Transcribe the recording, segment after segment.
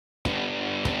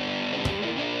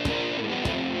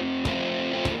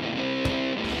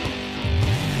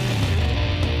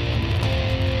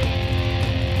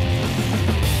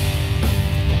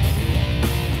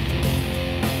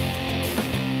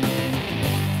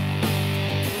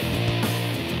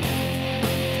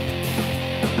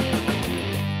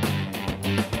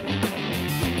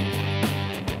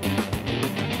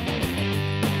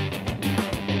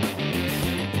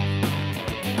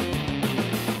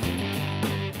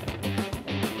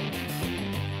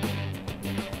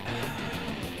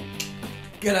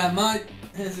G'day mate,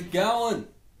 how's it going?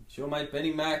 It's your mate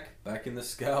Benny Mac, back in the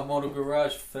Scale Model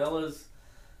Garage, fellas.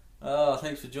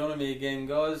 Thanks for joining me again,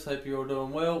 guys. Hope you're all doing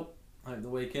well. Hope the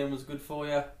weekend was good for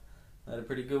you. Had a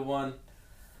pretty good one.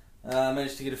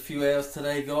 Managed to get a few hours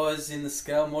today, guys, in the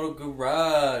Scale Model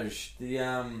Garage.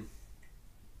 The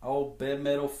old bare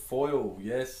metal foil.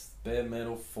 Yes, bare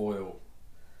metal foil.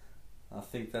 I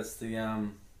think that's the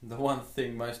one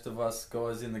thing most of us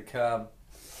guys in the car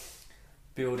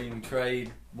building trade,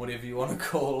 whatever you want to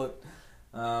call it,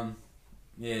 yeah,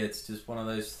 it's just one of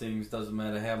those things. Doesn't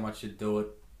matter how much you do it,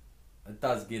 it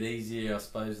does get easier, I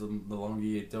suppose, the longer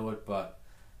you do it, but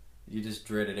you just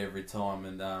dread it every time.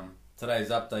 And today's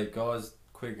update, guys,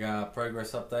 quick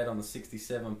progress update on the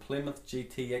 67 Plymouth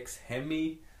GTX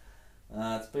Hemi.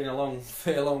 It's been a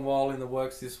fair long while in the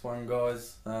works, this one,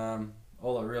 guys.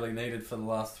 All it really needed for the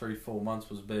last 3-4 months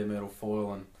was bare metal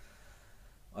foil, and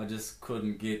I just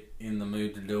couldn't get in the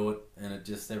mood to do it, and it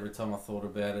just, every time I thought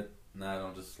about it, no,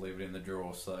 I'll just leave it in the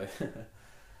drawer. So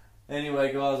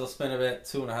anyway, guys, I spent about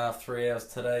 2.5-3 hours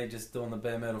today just doing the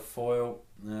bare metal foil.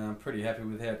 I'm pretty happy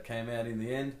with how it came out in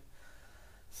the end.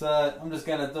 So I'm just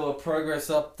going to do a progress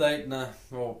update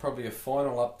and probably a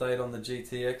final update on the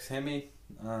GTX Hemi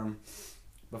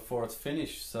before it's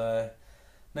finished. So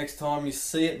next time you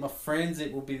see it, my friends,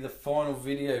 it will be the final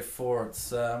video for it.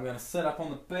 So I'm going to set up on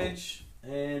the bench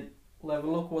and we'll have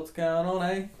a look what's going on,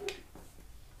 eh?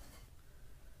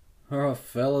 Alright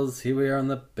fellas, here we are on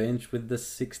the bench with the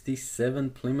 67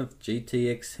 Plymouth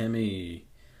GTX Hemi.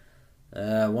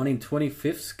 1 in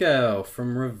 25th scale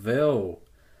from Revell.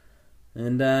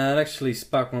 And it actually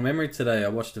sparked my memory today. I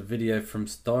watched a video from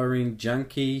Styrene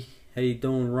Junkie. How you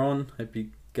doing, Ron? Hope you're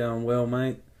going well,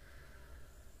 mate.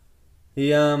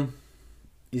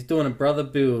 He's doing a brother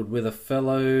build with a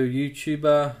fellow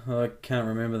YouTuber. I can't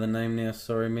remember the name now,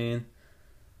 sorry man.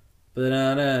 But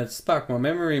no, it sparked my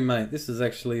memory, mate. This is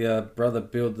actually a brother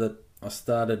build that I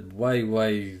started way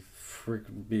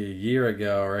be a year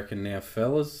ago, I reckon now,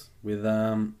 fellas. With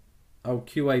old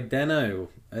QA Dano,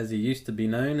 as he used to be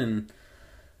known, and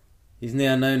he's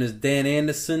now known as Dan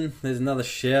Anderson. There's another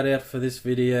shout out for this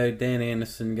video, Dan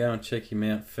Anderson. Go and check him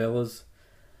out, fellas.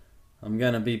 I'm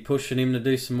going to be pushing him to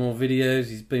do some more videos.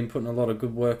 He's been putting a lot of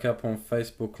good work up on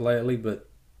Facebook lately, but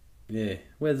yeah,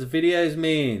 where's the videos,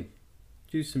 man?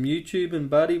 Do some YouTubing,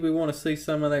 buddy. We want to see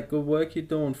some of that good work you're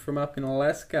doing from up in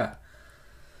Alaska.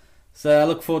 So I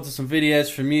look forward to some videos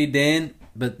from you, Dan.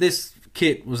 But this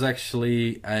kit was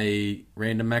actually a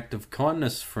random act of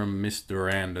kindness from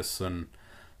Mr. Anderson.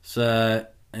 So,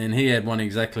 and he had one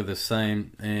exactly the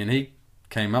same, and he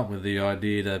came up with the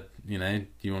idea to, you know, do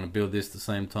you want to build this the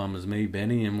same time as me,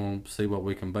 Benny, and we'll see what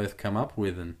we can both come up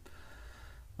with. And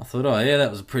I thought, oh yeah,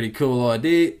 that was a pretty cool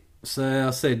idea. So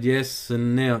I said yes,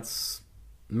 and now it's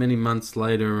many months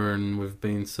later and we've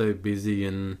been so busy,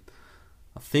 and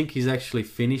I think he's actually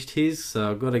finished his,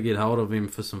 so I've got to get hold of him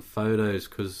for some photos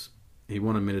because he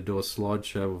wanted me to do a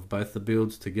slideshow of both the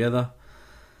builds together.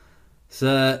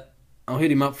 So I'll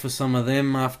hit him up for some of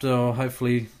them after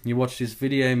hopefully you watch this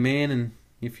video, man, and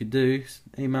if you do,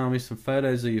 email me some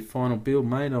photos of your final build,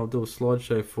 mate. I'll do a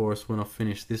slideshow for us when I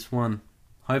finish this one,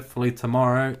 hopefully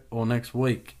tomorrow or next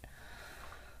week.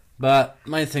 But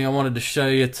main thing I wanted to show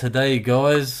you today,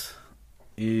 guys,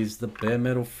 is the bare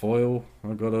metal foil.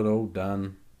 I got it all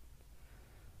done.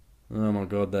 Oh my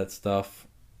god, that stuff.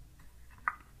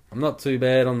 I'm not too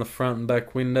bad on the front and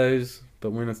back windows,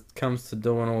 but when it comes to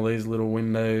doing all these little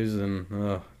windows, and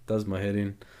it does my head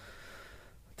in.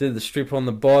 Did the strip on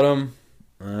the bottom.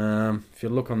 If you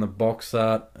look on the box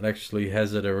art, it actually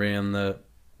has it around the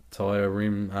tyre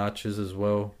rim arches as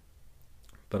well.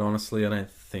 But honestly, I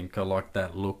don't think I like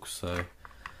that look, so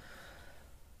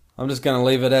I'm just going to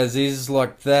leave it as is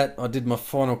like that. I did my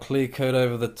final clear coat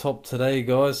over the top today,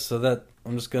 guys, so that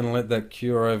I'm just going to let that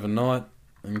cure overnight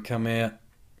and come out,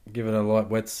 give it a light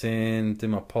wet sand, do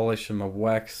my polish and my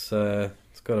wax.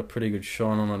 It's got a pretty good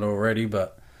shine on it already,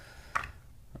 but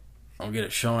I'll get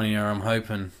it shinier, I'm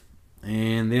hoping.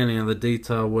 And the only other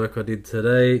detail work I did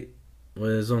today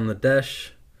was on the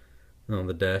dash, not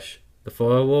the dash, the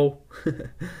firewall.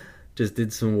 Just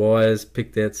did some wires,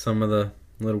 picked out some of the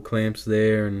little clamps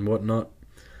there and whatnot,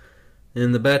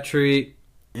 and the battery.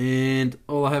 And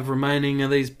all I have remaining are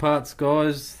these parts,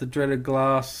 guys: the dreaded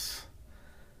glass,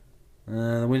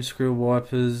 the windscreen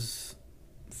wipers,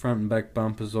 front and back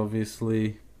bumpers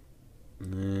obviously,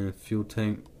 and fuel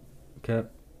tank cap,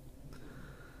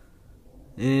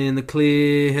 and the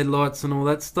clear headlights and all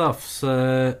that stuff.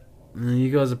 So you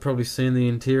guys have probably seen the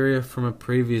interior from a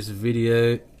previous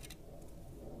video.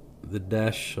 The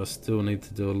dash I still need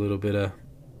to do a little bit of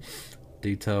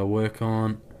detail work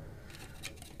on,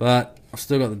 But I've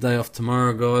still got the day off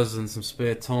tomorrow, guys, and some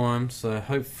spare time, so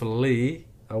hopefully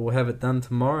I will have it done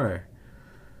tomorrow.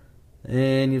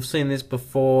 And you've seen this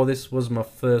before. This was my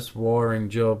first wiring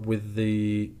job with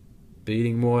the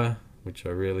beading wire, which I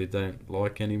really don't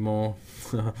like anymore.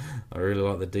 I really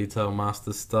like the Detail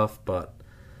Master stuff, but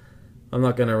I'm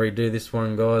not going to redo this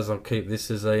one, guys. I'll keep this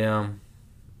as a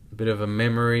bit of a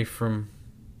memory from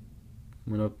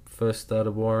when I first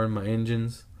started wiring my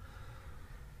engines.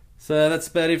 So that's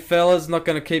about it, fellas. Not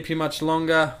going to keep you much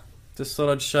longer. Just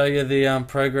thought I'd show you the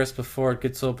progress before it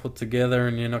gets all put together,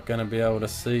 and you're not going to be able to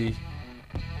see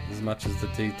as much as the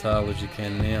detail as you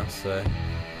can now. So,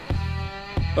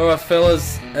 alright,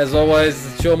 fellas, as always,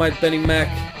 it's your mate Benny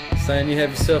Mac saying you have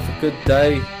yourself a good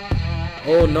day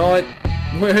or night,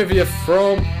 wherever you're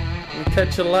from. We'll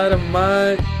catch you later,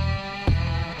 mate.